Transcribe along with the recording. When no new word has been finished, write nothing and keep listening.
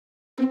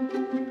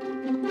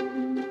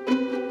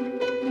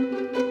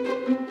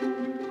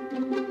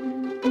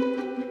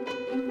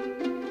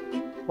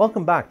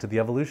Welcome back to the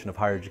Evolution of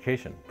Higher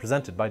Education,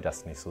 presented by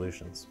Destiny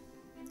Solutions.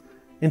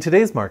 In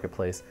today's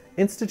marketplace,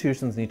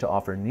 institutions need to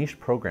offer niche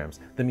programs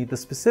that meet the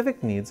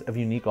specific needs of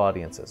unique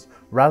audiences,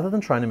 rather than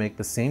trying to make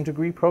the same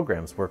degree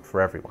programs work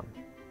for everyone.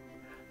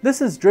 This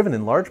is driven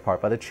in large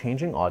part by the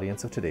changing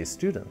audience of today's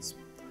students.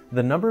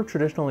 The number of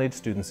traditional age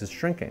students is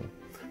shrinking.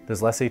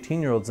 There's less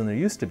 18-year-olds than there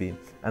used to be,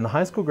 and the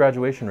high school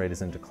graduation rate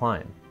is in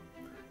decline.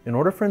 In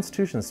order for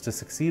institutions to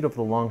succeed over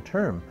the long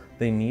term,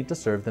 they need to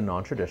serve the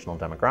non-traditional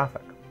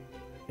demographic.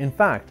 In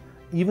fact,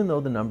 even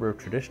though the number of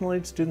traditional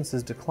age students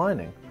is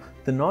declining,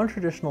 the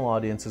non-traditional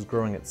audience is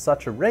growing at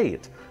such a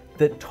rate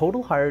that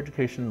total higher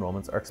education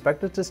enrollments are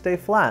expected to stay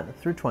flat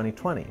through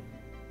 2020.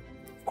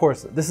 Of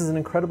course, this is an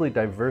incredibly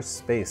diverse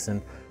space,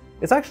 and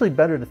it's actually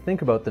better to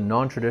think about the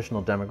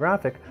non-traditional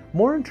demographic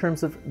more in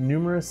terms of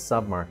numerous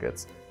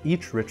submarkets,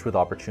 each rich with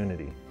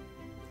opportunity.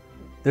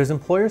 There's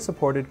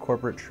employer-supported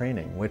corporate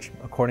training, which,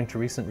 according to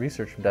recent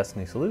research from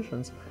Destiny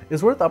Solutions,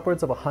 is worth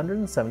upwards of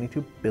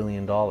 $172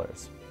 billion.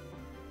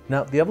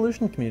 Now, the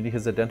Evolution community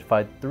has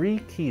identified 3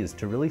 keys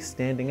to really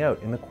standing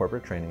out in the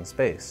corporate training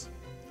space.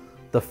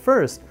 The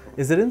first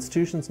is that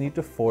institutions need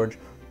to forge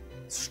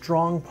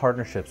strong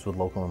partnerships with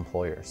local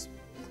employers.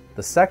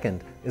 The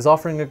second is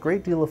offering a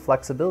great deal of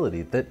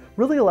flexibility that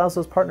really allows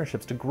those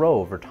partnerships to grow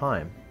over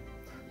time.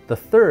 The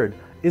third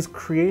is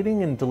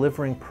creating and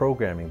delivering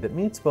programming that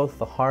meets both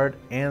the hard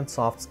and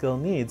soft skill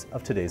needs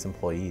of today's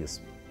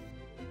employees.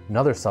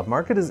 Another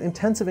submarket is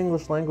intensive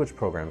English language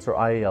programs, or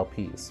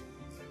IELPs.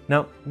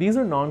 Now, these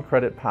are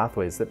non-credit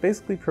pathways that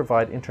basically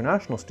provide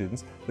international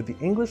students with the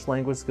English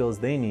language skills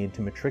they need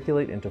to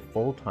matriculate into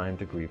full-time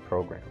degree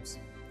programs.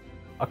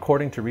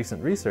 According to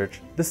recent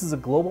research, this is a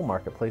global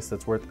marketplace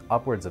that's worth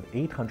upwards of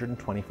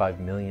 $825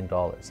 million,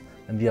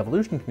 and the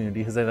Evolution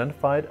community has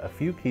identified a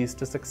few keys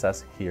to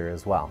success here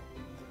as well.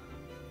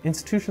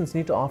 Institutions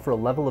need to offer a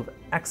level of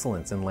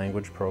excellence in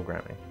language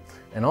programming,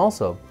 and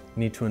also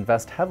need to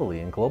invest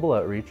heavily in global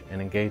outreach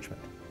and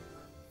engagement.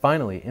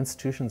 Finally,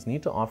 institutions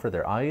need to offer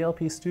their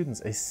IELP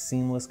students a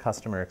seamless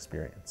customer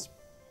experience.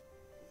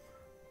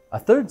 A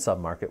third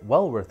submarket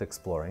well worth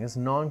exploring is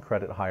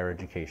non-credit higher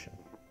education.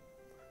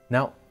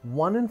 Now,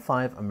 1 in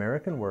 5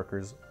 American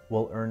workers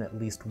will earn at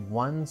least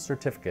 1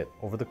 certificate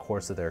over the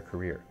course of their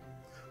career,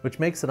 which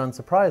makes it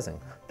unsurprising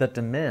that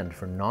demand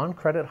for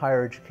non-credit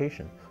higher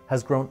education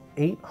has grown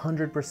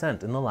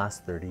 800% in the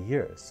last 30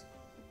 years.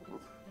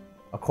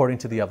 According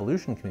to the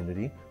Evolution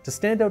community, to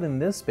stand out in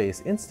this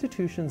space,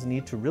 institutions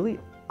need to really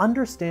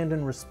understand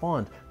and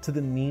respond to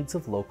the needs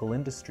of local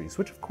industries,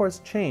 which of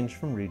course change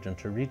from region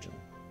to region.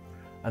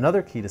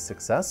 Another key to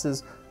success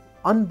is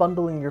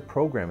unbundling your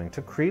programming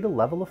to create a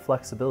level of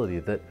flexibility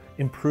that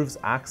improves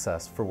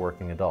access for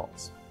working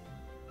adults.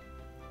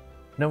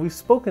 Now, we've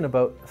spoken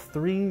about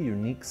 3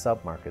 unique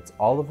submarkets,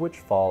 all of which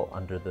fall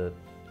under the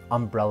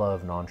umbrella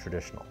of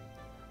non-traditional.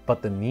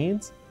 But the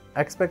needs,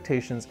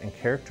 expectations, and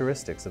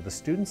characteristics of the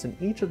students in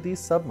each of these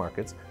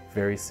submarkets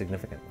vary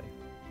significantly.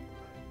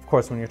 Of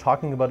course, when you're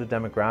talking about a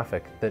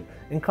demographic that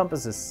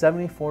encompasses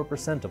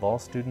 74% of all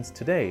students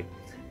today,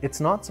 it's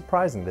not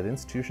surprising that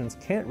institutions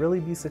can't really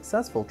be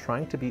successful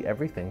trying to be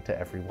everything to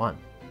everyone.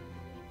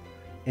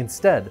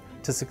 Instead,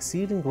 to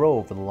succeed and grow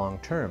over the long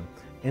term,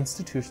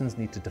 institutions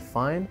need to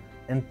define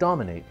and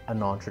dominate a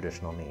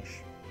non-traditional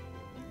niche.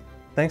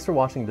 Thanks for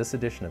watching this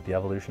edition of the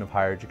Evolution of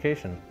Higher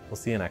Education. We'll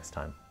see you next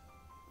time.